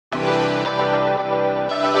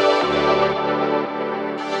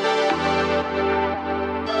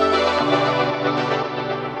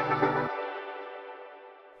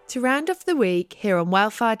To round off the week here on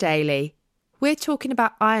Welfare Daily, we're talking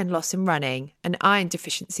about iron loss in running and iron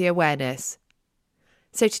deficiency awareness.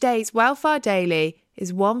 So today's Welfare Daily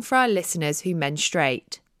is one for our listeners who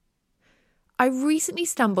menstruate. I recently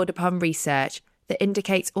stumbled upon research that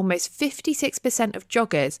indicates almost 56% of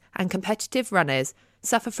joggers and competitive runners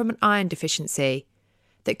suffer from an iron deficiency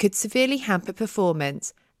that could severely hamper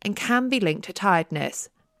performance and can be linked to tiredness.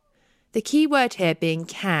 The key word here being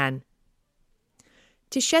can.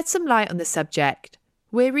 To shed some light on the subject,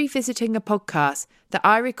 we're revisiting a podcast that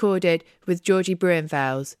I recorded with Georgie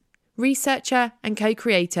Bruinvels, researcher and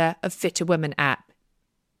co-creator of Fitter Women app.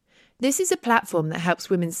 This is a platform that helps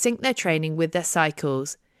women sync their training with their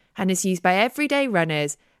cycles and is used by everyday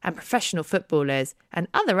runners and professional footballers and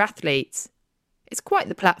other athletes. It's quite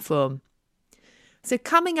the platform. So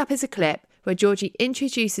coming up is a clip where Georgie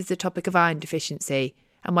introduces the topic of iron deficiency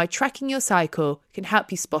and why tracking your cycle can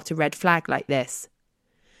help you spot a red flag like this.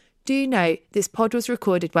 Do note this pod was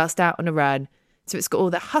recorded whilst out on a run, so it's got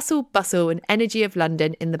all the hustle, bustle and energy of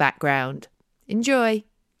London in the background. Enjoy!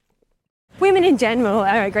 Women in general are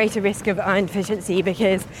at greater risk of iron deficiency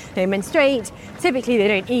because they menstruate. Typically they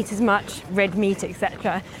don't eat as much red meat,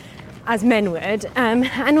 etc. as men would.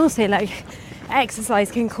 And also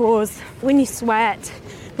exercise can cause, when you sweat,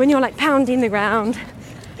 when you're pounding the ground,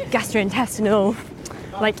 gastrointestinal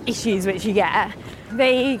issues which you get,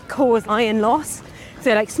 they cause iron loss.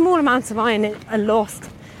 So small amounts of iron are lost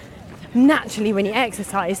naturally when you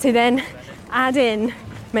exercise. So then add in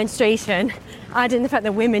menstruation, add in the fact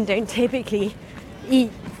that women don't typically eat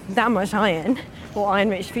that much iron or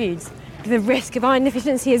iron-rich foods. The risk of iron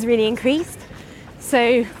deficiency has really increased.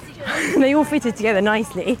 So they all fitted together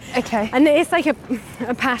nicely. Okay. And it's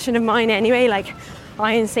a passion of mine anyway,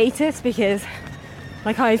 iron status, because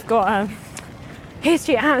I've got a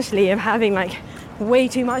history actually of having way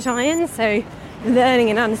too much iron. So learning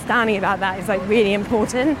and understanding about that is really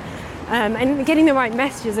important, and getting the right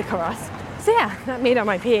messages across. So yeah, that made up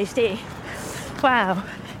my PhD. Wow,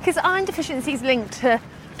 because iron deficiency is linked to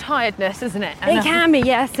tiredness, isn't it? It can be,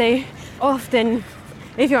 yeah. So often,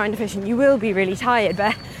 if you're iron deficient, you will be really tired.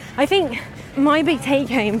 But I think my big take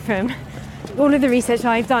home from all of the research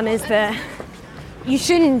I've done is that you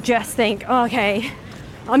shouldn't just think, oh, okay,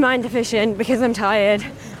 I'm iron deficient because I'm tired,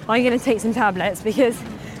 I'm going to take some tablets, because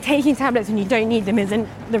taking tablets when you don't need them isn't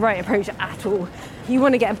the right approach at all. You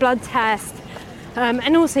want to get a blood test,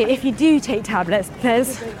 and also if you do take tablets,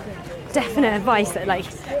 there's definite advice that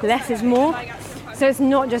less is more. So it's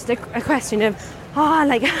not just a question of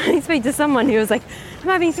I spoke to someone who was I'm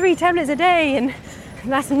having 3 tablets a day, and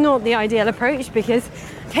that's not the ideal approach, because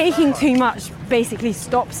taking too much basically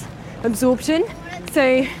stops absorption,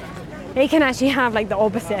 so it can actually have the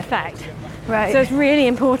opposite effect. Right. So it's really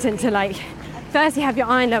important to firstly have your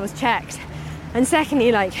iron levels checked, and secondly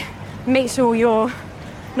make sure you're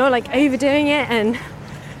not overdoing it. And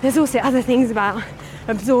there's also other things about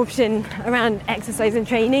absorption around exercise and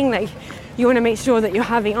training. You want to make sure that you're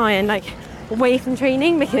having iron away from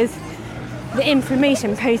training, because the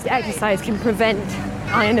inflammation post exercise can prevent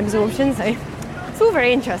iron absorption. So it's all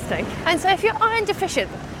very interesting. And so if you're iron deficient,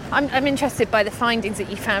 I'm interested by the findings that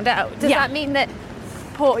you found out. Does that mean that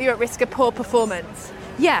you're at risk of poor performance?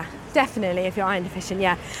 Yeah, definitely, if you're iron deficient,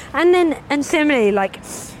 yeah. And similarly,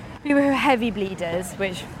 people who are heavy bleeders,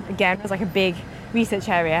 which again was a big research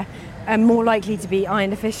area, are more likely to be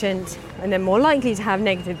iron deficient, and then more likely to have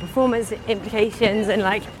negative performance implications,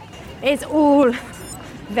 and it's all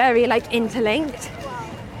very interlinked.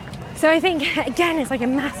 So I think again it's a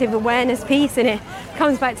massive awareness piece, and it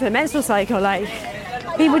comes back to the menstrual cycle,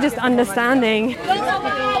 people just understanding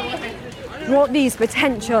what these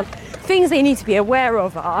potential things they need to be aware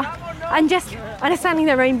of are, and just understanding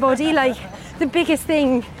their own body. The biggest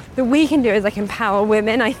thing that we can do is empower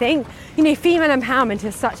women, I think. Female empowerment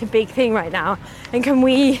is such a big thing right now, and can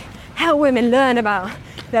we help women learn about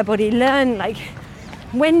their body, learn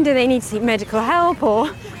when do they need to seek medical help, or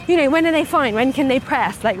when are they fine, when can they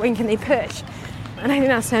press, when can they push, and I think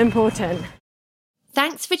that's so important.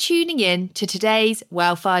 Thanks for tuning in to today's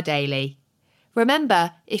Welfare Daily.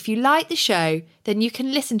 Remember, if you like the show, then you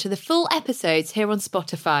can listen to the full episodes here on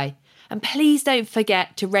Spotify. And please don't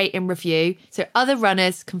forget to rate and review so other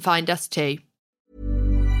runners can find us too.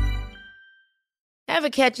 Ever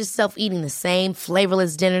catch yourself eating the same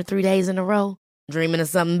flavorless dinner 3 days in a row? Dreaming of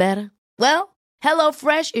something better? Well,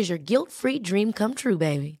 HelloFresh is your guilt-free dream come true,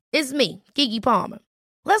 baby. It's me, Keke Palmer.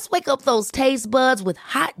 Let's wake up those taste buds with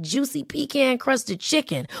hot, juicy pecan-crusted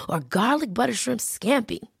chicken or garlic butter shrimp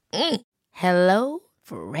scampi. Hello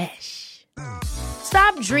Fresh.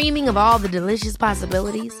 Stop dreaming of all the delicious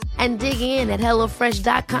possibilities and dig in at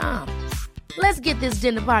HelloFresh.com. Let's get this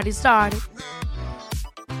dinner party started.